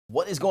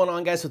What is going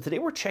on, guys? So today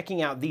we're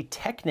checking out the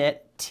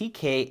TECKNET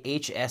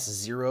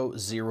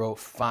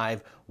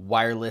TKHS005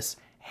 wireless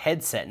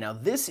headset. Now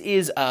this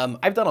is,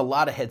 I've done a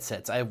lot of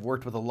headsets. I've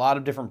worked with a lot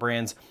of different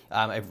brands.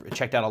 I've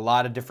checked out a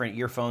lot of different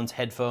earphones,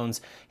 headphones,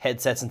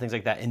 headsets, and things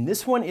like that. And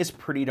this one is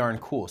pretty darn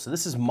cool. So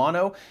this is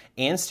mono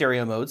and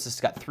stereo modes. This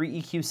has got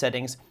 3 EQ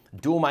settings,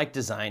 dual mic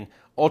design,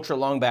 ultra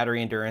long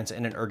battery endurance,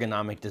 and an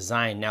ergonomic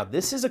design. Now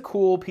this is a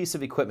cool piece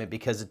of equipment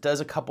because it does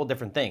a couple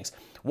different things.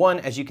 One,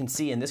 as you can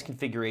see in this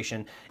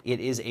configuration, it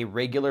is a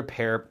regular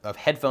pair of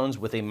headphones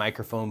with a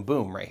microphone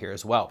boom right here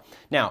as well.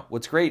 Now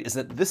what's great is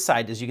that this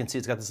side, as you can see,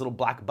 it's got this little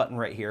black button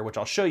right here, which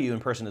I'll show you in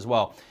person as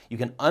well. You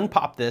can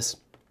unpop this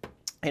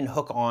and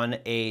hook on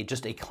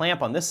just a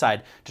clamp on this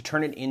side to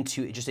turn it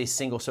into just a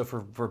single. So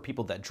for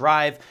people that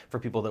drive, for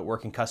people that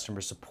work in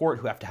customer support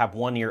who have to have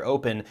one ear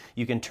open,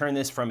 you can turn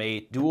this from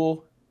a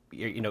dual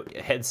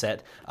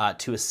headset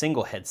to a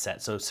single headset.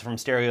 So it's from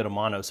stereo to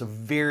mono. So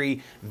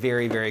very,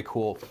 very, very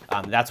cool.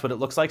 That's what it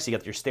looks like. So you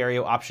got your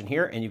stereo option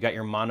here and you've got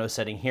your mono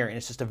setting here, and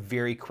it's just a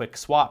very quick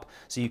swap.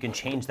 So you can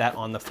change that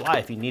on the fly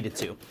if you needed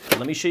to.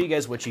 Let me show you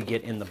guys what you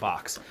get in the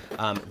box.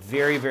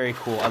 Very, very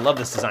cool. I love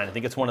this design. I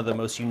think it's one of the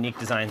most unique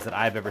designs that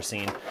I've ever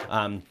seen.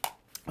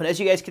 But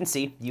as you guys can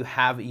see, you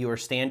have your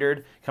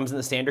standard, comes in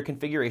the standard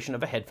configuration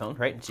of a headphone,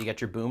 right? So you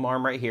got your boom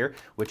arm right here,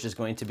 which is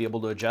going to be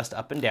able to adjust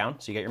up and down.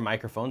 So you got your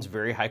microphones,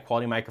 very high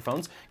quality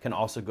microphones, can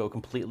also go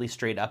completely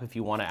straight up if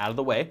you want it out of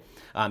the way.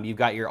 You've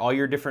got all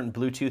your different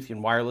Bluetooth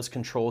and wireless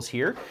controls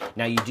here.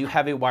 Now you do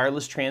have a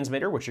wireless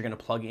transmitter, which you're gonna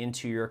plug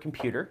into your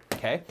computer,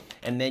 okay?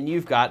 And then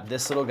you've got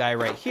this little guy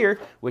right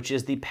here, which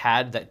is the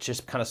pad that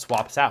just kind of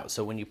swaps out.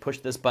 So when you push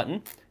this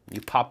button, you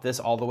pop this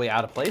all the way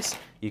out of place.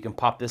 You can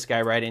pop this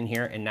guy right in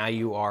here, and now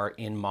you are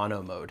in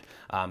mono mode.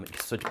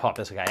 Pop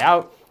this guy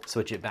out,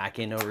 switch it back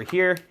in over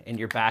here, and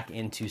you're back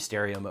into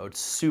stereo mode.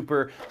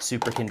 Super,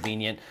 super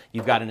convenient.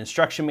 You've got an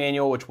instruction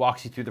manual which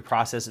walks you through the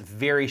process.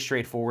 Very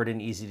straightforward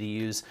and easy to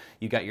use.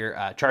 You've got your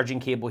charging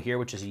cable here,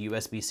 which is a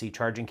USB-C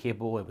charging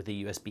cable with a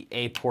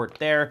USB-A port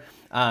there.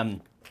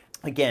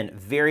 Again,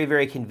 very,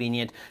 very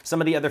convenient.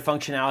 Some of the other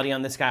functionality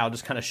on this guy, I'll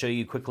just kind of show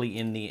you quickly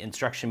in the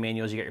instruction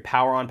manuals. You got your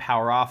power on,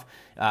 power off,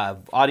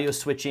 audio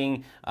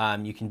switching.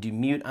 You can do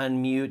mute,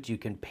 unmute. You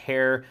can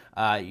pair.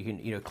 You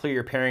can clear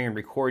your pairing and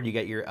record. You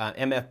got your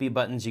MFB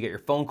buttons. You got your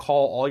phone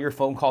call, all your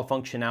phone call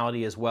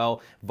functionality as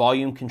well.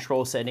 Volume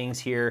control settings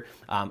here.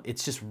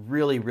 It's just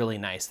really, really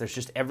nice. There's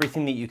just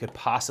everything that you could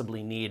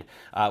possibly need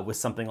with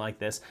something like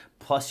this.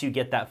 Plus, you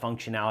get that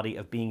functionality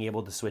of being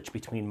able to switch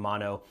between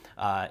mono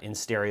and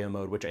stereo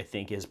mode, which I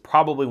think is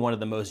probably one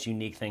of the most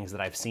unique things that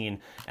I've seen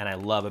and I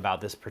love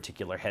about this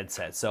particular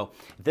headset. So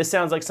if this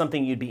sounds like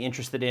something you'd be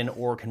interested in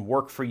or can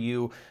work for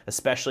you,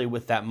 especially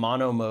with that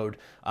mono mode,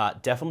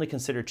 definitely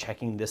consider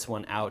checking this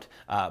one out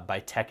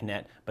by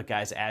TECKNET. But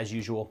guys, as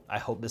usual, I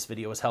hope this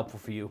video was helpful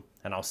for you,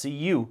 and I'll see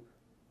you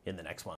in the next one.